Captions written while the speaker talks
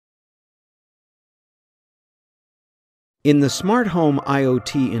In the smart home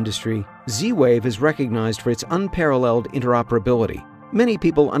IoT industry, Z-Wave is recognized for its unparalleled interoperability. Many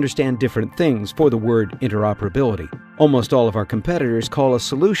people understand different things for the word interoperability. Almost all of our competitors call a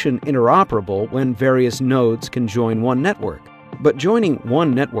solution interoperable when various nodes can join one network. But joining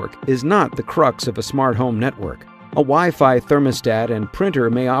one network is not the crux of a smart home network. A Wi-Fi thermostat and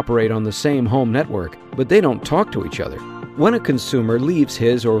printer may operate on the same home network, but they don't talk to each other. When a consumer leaves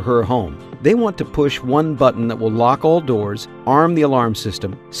his or her home, they want to push one button that will lock all doors, arm the alarm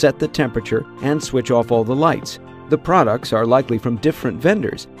system, set the temperature, and switch off all the lights. The products are likely from different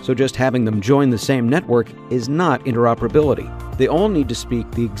vendors, so just having them join the same network is not interoperability. They all need to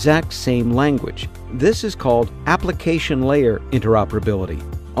speak the exact same language. This is called application layer interoperability.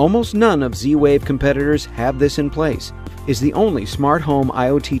 Almost none of Z-Wave competitors have this in place. Is the only smart home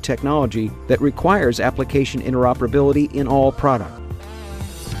IoT technology that requires application interoperability in all products.